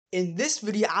In this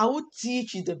video, I will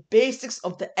teach you the basics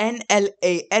of the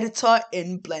NLA editor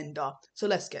in Blender. So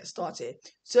let's get started.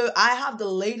 So I have the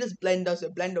latest Blender, so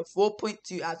Blender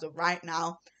 4.2 as of right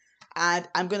now. And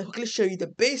I'm going to quickly show you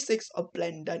the basics of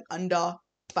Blender in under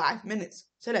 5 minutes.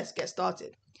 So let's get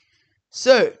started.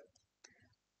 So,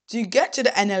 to get to the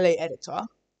NLA editor,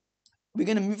 we're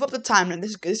going to move up the timeline.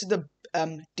 This is the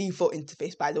default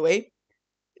interface, by the way.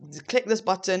 Just click this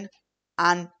button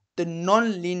and the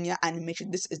non-linear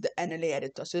animation. This is the NLA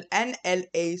editor. So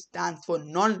NLA stands for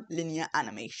non-linear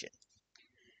animation.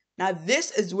 Now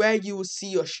this is where you will see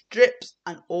your strips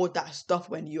and all that stuff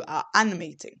when you are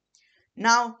animating.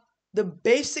 Now the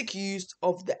basic use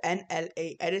of the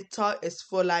NLA editor is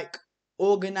for like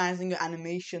organizing your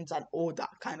animations and all that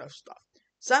kind of stuff.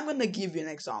 So I'm going to give you an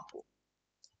example.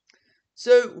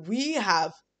 So we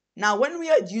have, now when we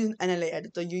are using NLA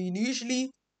editor, you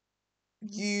usually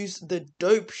use the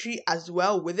dope sheet as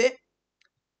well with it.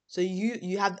 So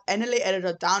you have the NLA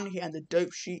editor down here and the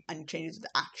dope sheet, and you change it to the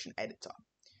action editor.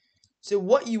 So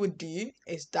what you would do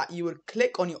is that you would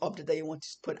click on your object that you want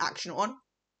to put action on,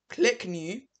 click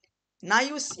new. Now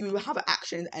you will have an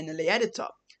action in the NLA editor.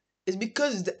 It's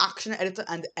because the action editor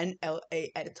and the NLA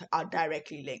editor are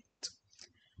directly linked.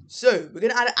 So we're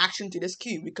gonna add an action to this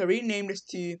cube. We can rename this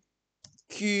to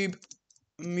cube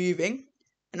moving.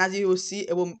 And as you will see,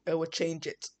 it will change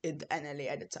it in the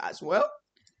NLA editor as well.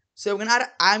 So I'm gonna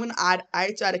add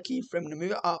a keyframe. I'm gonna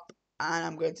move it up, and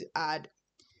I'm going to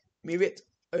move it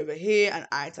over here, and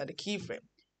add a keyframe.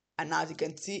 And now as you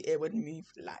can see, it would move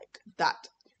like that.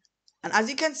 And as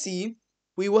you can see,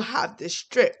 we will have this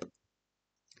strip.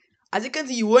 As you can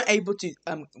see, you weren't able to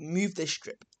move this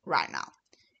strip right now.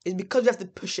 It's because you have to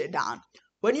push it down.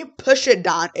 When you push it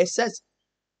down, it says,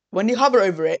 when you hover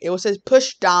over it, it will say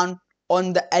push down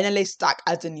on the NLA stack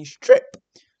as a new strip.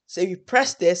 So if you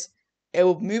press this, it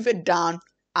will move it down,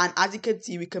 and as you can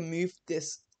see, we can move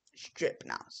this strip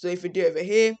now. So if we do it over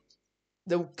here,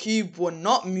 the cube will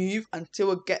not move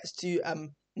until it gets to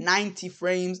 90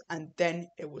 frames, and then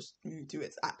it will move to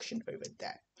its action over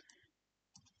there.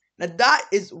 Now that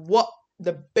is what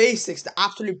the basics, the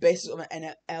absolute basics of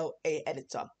an NLA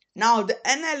editor. Now the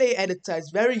NLA editor is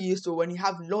very useful when you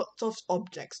have lots of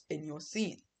objects in your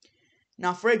scene.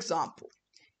 Now, for example,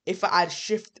 if I add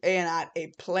Shift A and add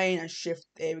a plane, and Shift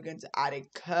A, we're going to add a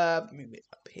curve, move it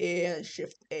up here, and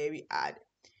Shift A, we add,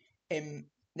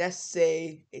 let's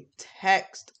say, a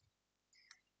text.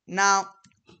 Now,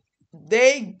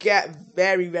 they get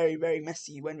very, very, very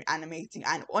messy when we're animating,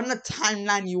 and on the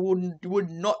timeline, you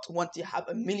would not want to have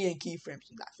a million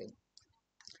keyframes in that thing.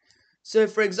 So,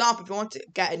 for example, if you want to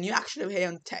get a new action over here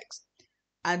on text,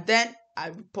 and then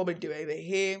I would probably do it over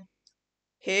here,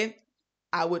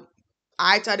 I would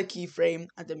add a keyframe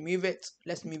and then move it.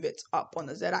 Let's move it up on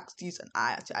the z-axis, and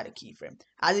I have to add a keyframe.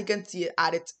 As you can see, it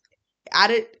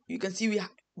added. You can see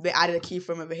we added a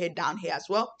keyframe over here, down here as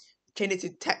well. Change it to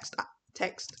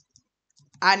text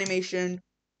animation,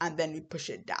 and then we push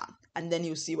it down, and then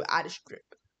you'll see we add a strip.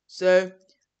 So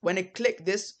when I click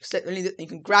this, you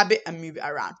can grab it and move it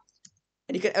around,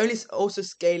 and you can also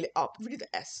scale it up with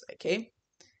the S. Okay,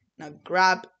 now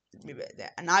grab, move it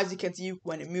there, and as you can see,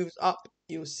 when it moves up,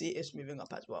 you'll see it's moving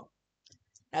up as well.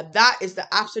 Now that is the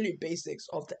absolute basics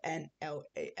of the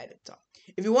NLA editor.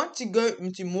 If you want to go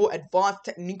into more advanced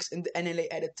techniques in the NLA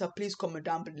editor, please comment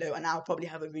down below, and I'll probably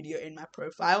have a video in my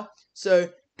profile. So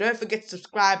don't forget to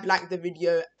subscribe, like the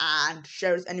video, and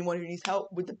share with anyone who needs help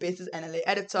with the basics NLA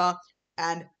editor,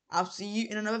 and I'll see you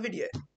in another video.